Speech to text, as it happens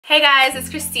Hey guys, it's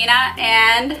Christina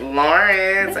and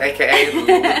Lawrence, aka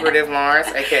Lucrative Lawrence,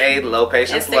 aka Low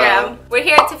Patience Low. We're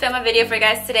here to film a video for you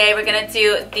guys today. We're gonna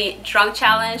do the drunk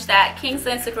challenge that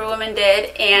Kingsley and Superwoman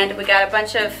did, and we got a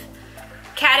bunch of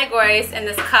categories in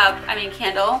this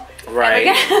candle. Right.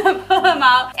 And we're gonna pull them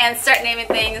out and start naming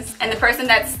things, and the person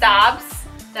that stops,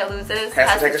 that loses,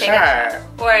 has to take a shot.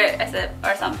 Or a sip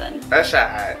or something. A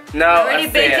shot. No, We've already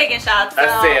been taking shots. So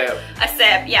a sip. A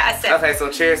sip, yeah, a sip. Okay, so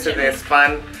cheers to this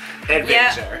fun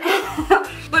adventure. Yeah.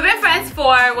 We've been friends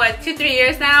for what, 2-3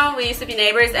 years now. We used to be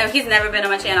neighbors and he's never been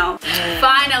on my channel.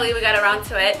 Finally we got around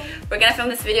to it. We're gonna film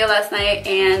this video last night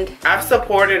and I've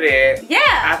supported it. Yeah.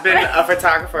 I've been a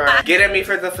photographer. Get at me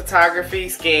for the photography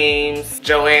schemes.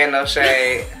 Joanne, no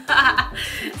shade.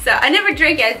 So I never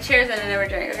drink yet. Cheers, and I never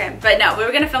drink. Okay. But no, we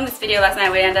were gonna film this video last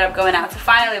night. We ended up going out. So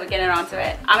finally we're getting around to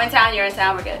it. I'm in town, you're in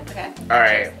town, we're good. Okay.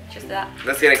 Alright. Cheers to that.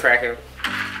 Let's get it cracking.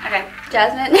 Okay.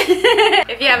 Jasmine,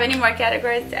 if you have any more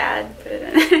categories to add, put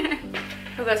it in.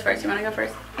 Who goes first? You wanna go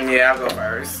first? Yeah, I'll go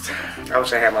first. I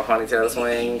wish I had my ponytail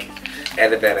swing.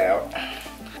 Edit that out.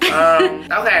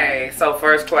 Okay, so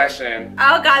first question.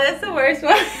 Oh god, that's the worst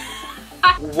one.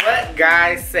 What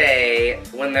guys say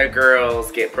when their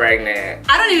girls get pregnant?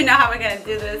 I don't even know how we're gonna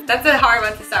do this. That's a hard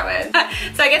one to start with.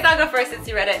 So I guess I'll go first since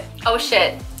you read it. Oh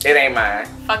shit. It ain't mine.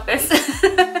 Fuck this.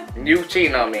 You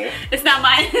cheating on me. It's not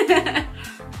mine.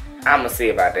 I'ma see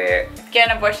about that. Get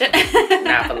an abortion.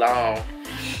 Not for long.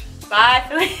 Bye,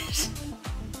 Felicia.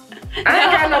 I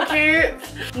ain't got no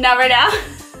kids. Never now.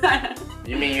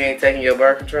 You mean you ain't taking your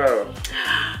birth control?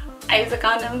 I use a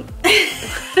condom.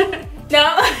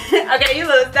 No. Okay, you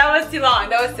lose. That was too long.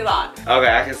 That was too long.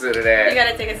 Okay, I consider that. You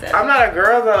gotta take a sip. I'm not a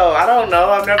girl though. I don't know.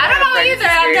 I've never I had don't know pregnancy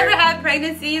either. I've scare. never had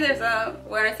pregnancy either, so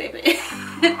we're in safety.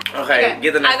 Okay,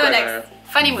 get the next I'll go question.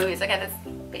 next. Funny movies. Okay, that's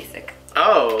basic.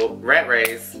 Oh, Rat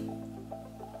Race.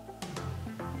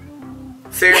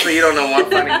 Seriously, you don't know one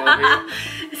funny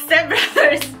movie? Step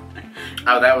Brothers.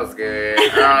 Oh, that was good.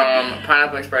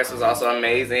 Pineapple Express was also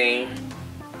amazing.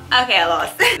 Okay, I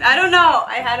lost. I don't know.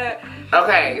 I had a...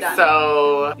 Okay,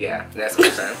 so yeah, next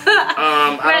question.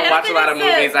 I don't watch a lot of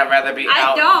movies. I'd rather be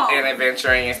out and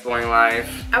adventuring, exploring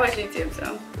life. I watch YouTube,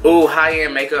 so. Ooh,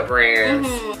 high-end makeup brands.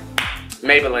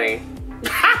 Maybelline.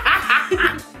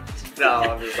 No,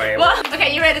 I'm just playing. Well,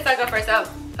 okay, you ready to go first? So,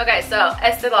 okay, so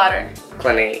Estee Lauder,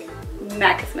 Clinique,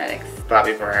 MAC Cosmetics,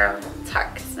 Bobbi Brown,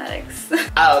 Tarte Cosmetics.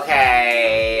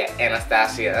 Okay,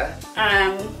 Anastasia.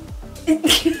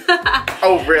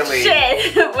 Oh really?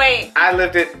 Shit. Wait. I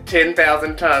lifted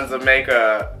 10,000 tons of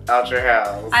makeup out your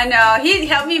house. I know. He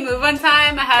helped me move one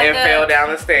time. I had fell down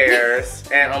the stairs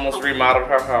and almost remodeled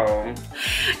her home.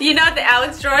 You know the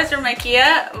Alex drawers from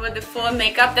IKEA with the full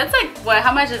makeup? That's like, what?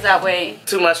 How much does that weigh?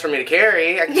 Too much for me to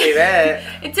carry, I can tell you that.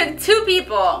 It took 2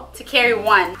 people to carry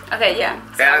one. Okay, yeah.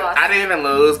 So I didn't even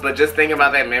lose, but just thinking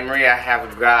about that memory, I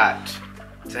have got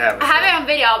to have it. I have it on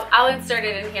video. I'll insert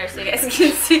it in here so you guys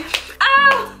can see.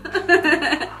 Oh!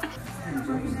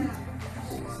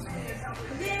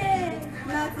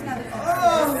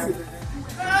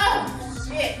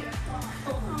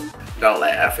 Don't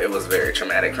laugh. It was very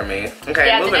traumatic for me. Okay,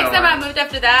 yeah, the moving next on. time I moved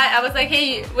after that, I was like,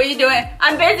 hey, what are you doing?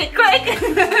 I'm busy, quick!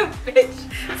 Bitch.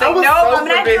 It's I like, was no, super I'm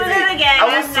not busy. doing it again. I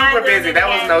was super busy. That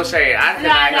was no shade. I could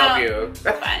not help you.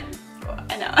 Fine.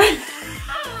 I know.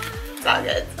 It's all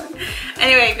good. It's fine.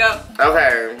 Anyway, go.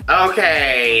 Okay.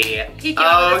 Okay.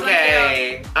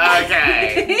 Okay.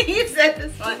 Okay. You said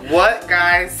this one. What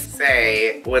guys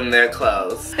say when they're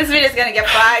close? This video's gonna get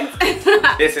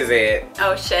flagged. This is it.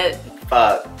 Oh shit.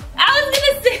 Fuck. I was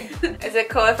gonna say. Is it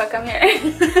cool if I come here?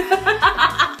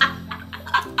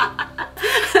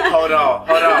 Hold on.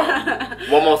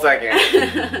 One more second.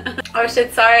 Oh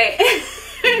shit, sorry.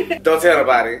 Don't tell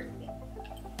nobody.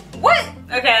 What?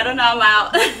 Okay, I don't know, I'm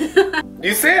out.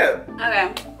 You sip.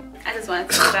 Okay. I just wanted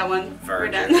to do that one. We're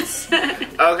done.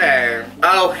 Okay.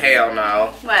 Oh hell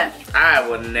no. What? I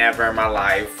would never in my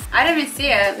life. I didn't even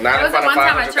see it. Not it in was the front one of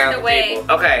time I turned 500,000 away.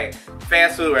 people. Okay.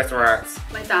 Fast food restaurants.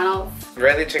 McDonald's,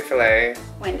 Really, Chick-fil-A,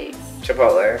 Wendy's,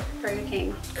 Chipotle, Burger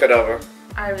King, Cordova,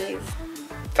 Arby's,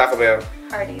 Taco Bell,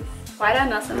 Hardee's. Why don't I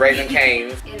know something? Raising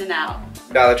Cane's, In-N-Out.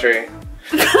 Dollar Tree.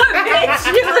 Bitch,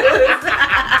 you lose.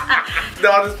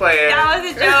 No, I'm just playing. That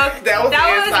was a joke. That was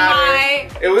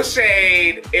It was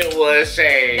shade. It was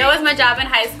shade. That was my job in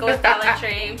high school with Dollar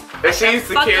Tree. And she used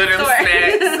to kill them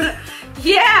snacks.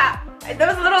 Yeah.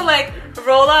 Those little like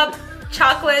roll up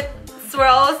chocolate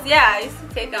swirls. Yeah, I used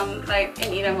to take them like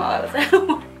and eat them while I was at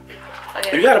home.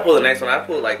 Okay. You gotta pull the next one. I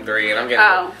pulled like 3 and I'm getting.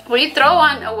 Oh. Well, you throw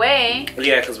one away.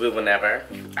 Yeah, because we will never.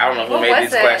 I don't know who What made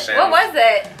was these it? questions. What was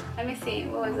it? Let me see.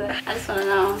 What was it? I just want to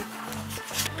know.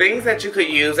 Things that you could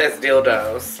use as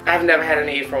dildos. I've never had a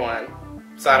need for one,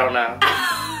 so I don't know.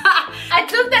 I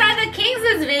took that out of King's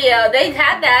video. They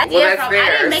had that. Well, that's theirs,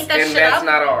 I didn't make that and shit that's up.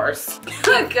 not ours.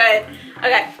 Good.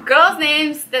 Okay. Girls'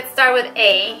 names that start with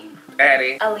A.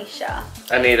 Addie. Alicia.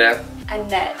 Anita.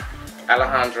 Annette.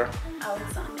 Alejandra.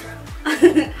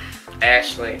 Alexandra.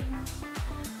 Ashley.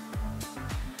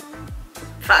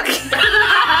 Fuck.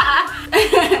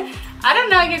 I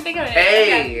don't know. I can think of it.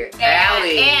 Hey,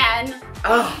 Allie. Anne.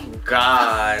 Oh,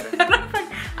 God.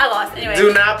 I lost. Anyway.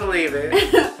 Do not believe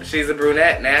it. She's a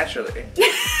brunette naturally.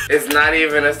 It's not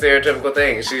even a stereotypical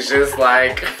thing. She's just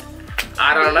like,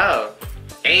 I don't know.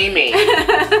 Amy.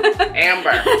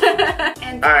 Amber.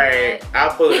 Alright,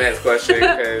 I'll pull the next question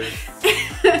because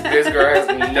this girl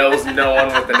knows no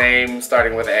one with the name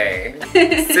starting with A.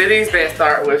 Cities that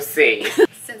start with C.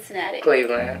 Cincinnati.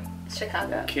 Cleveland.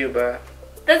 Chicago. Cuba.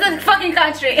 That's a fucking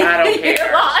country. I don't care.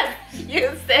 You lost. You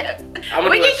said. I'm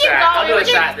gonna do a shot. I'll do a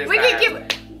shot this time.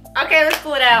 Okay, let's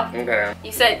pull it out. Okay.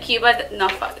 You said Cuba. No,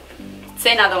 fuck.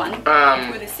 Say another one.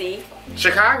 With a C.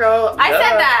 Chicago. I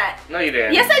said that. No, you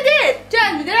didn't. Yes, I did.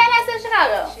 Jen, did I not say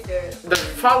Chicago? She did. The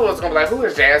followers gonna be like, who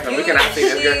is Jasmine? We cannot see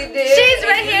this girl. She's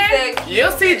right here.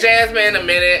 You'll see Jasmine in a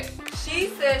minute. She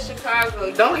said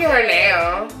Chicago. Don't get her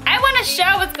now. I want to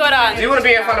show what's going on. Do you want to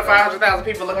be in front of 500,000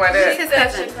 people looking like She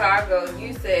that? said Chicago.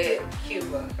 You said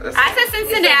Cuba. I said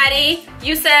Cincinnati.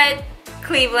 You said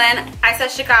Cleveland. I said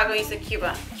Chicago. You said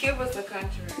Cuba. Cuba's a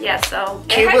country. Yeah, so.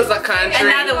 Cuba's a country.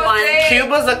 Another one.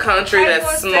 Cuba's a country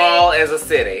that's small as a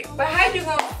city. But how you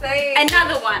gonna say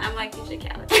Another one. I'm like, you should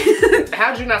count it.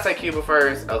 How'd you not say Cuba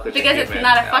first? Oh, because it's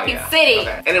not a fucking city.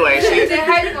 Okay. Anyway, Then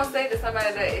how you gonna say to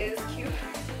somebody that is Cuba?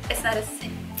 It's not a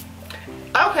city.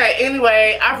 Okay,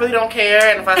 anyway, I really don't care,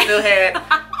 and if I still had,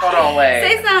 hold on, wait.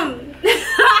 Say something.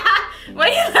 What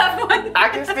do you have one? I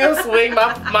can still swing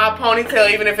my ponytail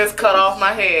even if it's cut off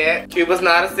my head. Cuba's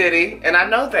not a city, and I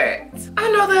know that. I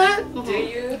know that. Do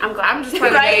you? I'm glad. I'm just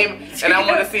playing a game, and I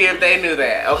want to see if they knew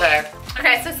that, okay?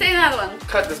 Okay, so say another one.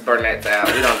 Cut this Burnett's out.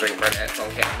 We don't drink Burnett's on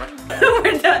camera.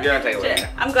 We're done. You're gonna take a look.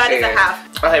 I'm glad it's a half.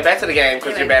 Okay, back to the game,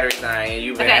 because Anyway. your battery's dying, and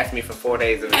you've been asking me for 4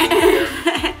 days of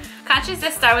it. Countries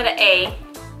that start with an A.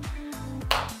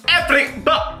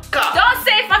 Africa. Don't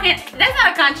say fucking. That's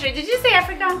not a country. Did you say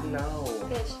Africa? No.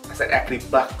 Bitch. I said Africa.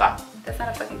 That's not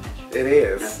a fucking country. It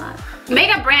is. That's not.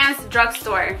 Makeup brands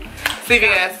drugstore.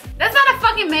 CVS. That's not a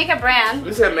fucking makeup brand.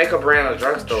 You said makeup brand or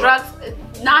drugstore.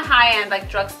 Not high end, like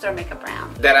drugstore makeup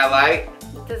brand. That I like.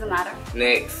 Doesn't matter.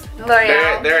 NYX.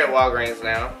 L'Oreal. They're at Walgreens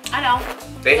now. I know.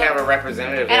 They have a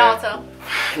representative And there. also.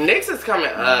 NYX is coming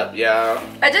up, y'all.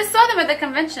 I just saw them at the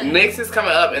convention. NYX is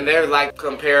coming up, and they're like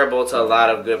comparable to a lot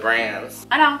of good brands.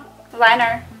 I know.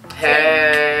 Liner.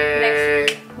 Hey.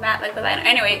 NYX. Matte liquid liner.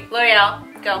 Anyway,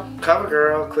 L'Oreal. Go.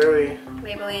 CoverGirl, clearly.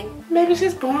 Maybelline. Maybe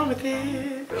she's born with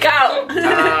it. Go.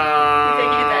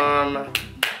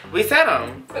 We said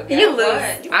them. You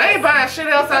lose. I ain't buying shit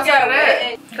else outside of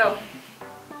that. Go.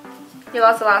 You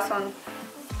lost the last one.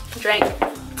 Drink.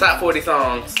 Top 40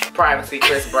 songs. Privacy,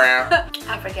 Chris Brown.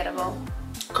 Unforgettable.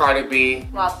 Cardi B.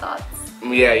 Wild Thoughts.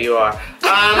 Yeah, you are.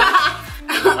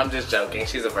 I'm just joking.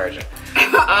 She's a virgin.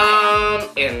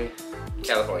 In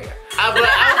California.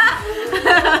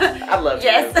 I love you.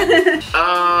 Yes.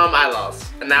 I lost.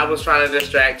 And I was trying to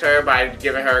distract her by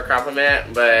giving her a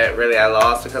compliment, but really I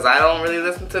lost because I don't really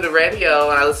listen to the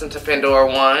radio, and I listen to Pandora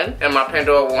One, and my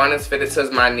Pandora One is fitted to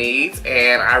my needs,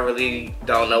 and I really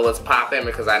don't know what's popping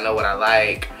because I know what I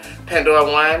like. Pandora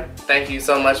One, thank you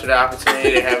so much for the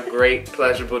opportunity to have great,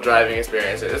 pleasurable driving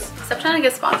experiences. Stop trying to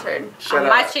get sponsored Shut on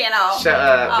up. my channel. Shut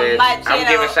up, bitch. My channel. I'm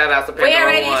giving shout outs to Pandora We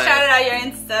already One. shouted out your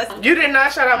Insta. You did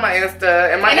not shout out my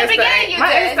Insta, and my In the Insta beginning, ain't, you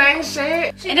my did. Insta ain't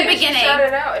shit. In the beginning. She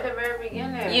shouted out at the very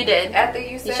beginning. You did. After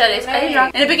you said You shut it. Are you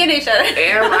drunk? In the beginning, you shut it.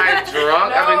 Am I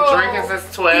drunk? I've been drinking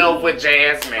since 12 with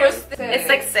Jasmine. It's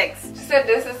like 6. She said,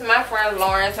 this is my friend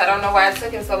Lawrence. I don't know why it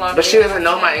took him so long. But to she get doesn't on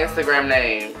know my channel. Instagram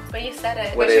name. But you said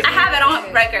it. What is it? I have it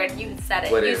on record. You said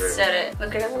it. What you is it? said it.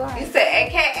 Look at it. You said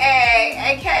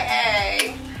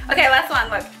AKA. Okay, last one.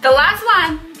 Look. The last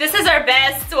one. This is our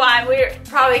best one. We're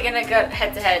probably gonna go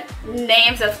head to head.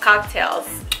 Names of cocktails.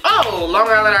 Oh, Long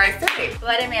Island Iced Tea.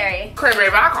 Bloody Mary. Cranberry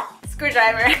vodka.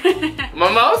 Screwdriver.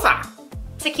 Mimosa.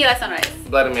 Tequila Sunrise.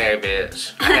 Bloody Mary,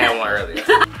 bitch. I had one earlier.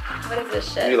 What is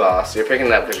this shit? You lost. You're picking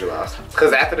it up because you lost.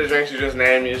 Because after the drinks you just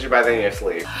named, usually by then you're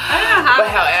asleep. I don't know how. But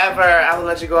however, I will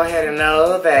let you go ahead and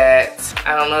know that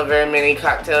I don't know very many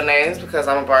cocktail names because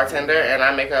I'm a bartender and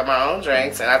I make up my own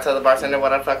drinks and I tell the bartender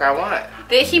what the fuck I want.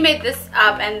 He made this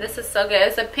up and this is so good.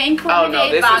 It's a pink lemonade Oh no,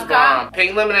 this vodka. is bomb.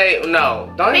 Pink lemonade,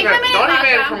 no. Don't even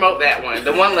promote that one.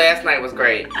 The one last night was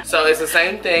great. So it's the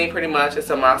same thing pretty much. It's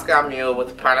a Moscow Mule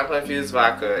with pineapple infused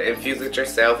vodka. Infuse it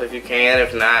yourself if you can.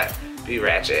 If not, be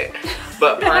ratchet.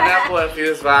 But pineapple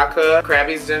infused vodka,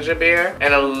 Krabby's ginger beer,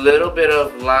 and a little bit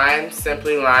of lime,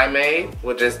 simply limeade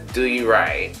will just do you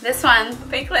right. This one,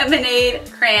 pink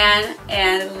lemonade, cran,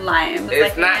 and lime.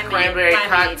 It's like not cranberry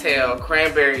cocktail,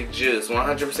 cranberry juice.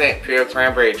 100% pure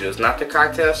cranberry juice. Not the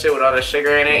cocktail shit with all the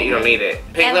sugar in it. You don't need it.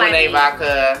 Pink lemonade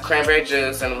vodka, cranberry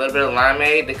juice, and a little bit of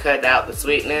limeade to cut out the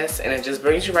sweetness, and it just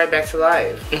brings you right back to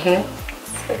life.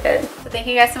 So good. So thank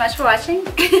you guys so much for watching.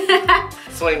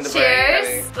 Swing the Cheers.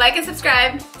 brain, Like and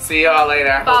subscribe. see y'all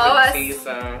later. I Follow hope to us. see you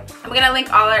soon. I'm gonna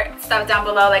link all our stuff down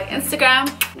below, like Instagram,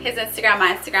 his Instagram,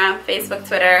 my Instagram, Facebook,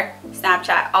 Twitter,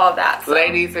 Snapchat, all of that. So.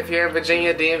 Ladies, if you're in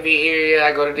Virginia, DMV area,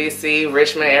 I go to DC,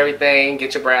 Richmond, everything.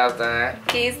 Get your brows done.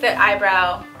 He's the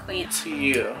eyebrow queen. To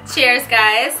you. Cheers,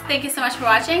 guys. Thank you so much for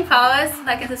watching. Follow us,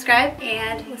 like and subscribe,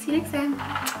 and we'll see you next time.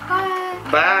 Bye.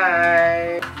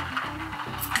 Bye.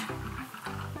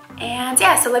 And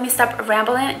yeah, so let me stop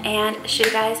rambling and show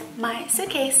you guys my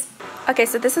suitcase. Okay,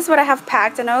 so this is what I have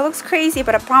packed. I know it looks crazy,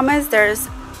 but I promise there's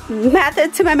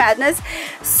method to my madness.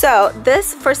 So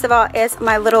this, first of all, is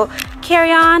my little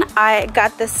carry-on. I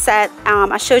got this set.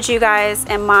 I showed you guys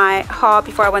in my haul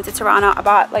before I went to Toronto. I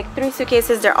bought like 3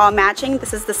 suitcases. They're all matching.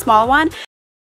 This is the small one.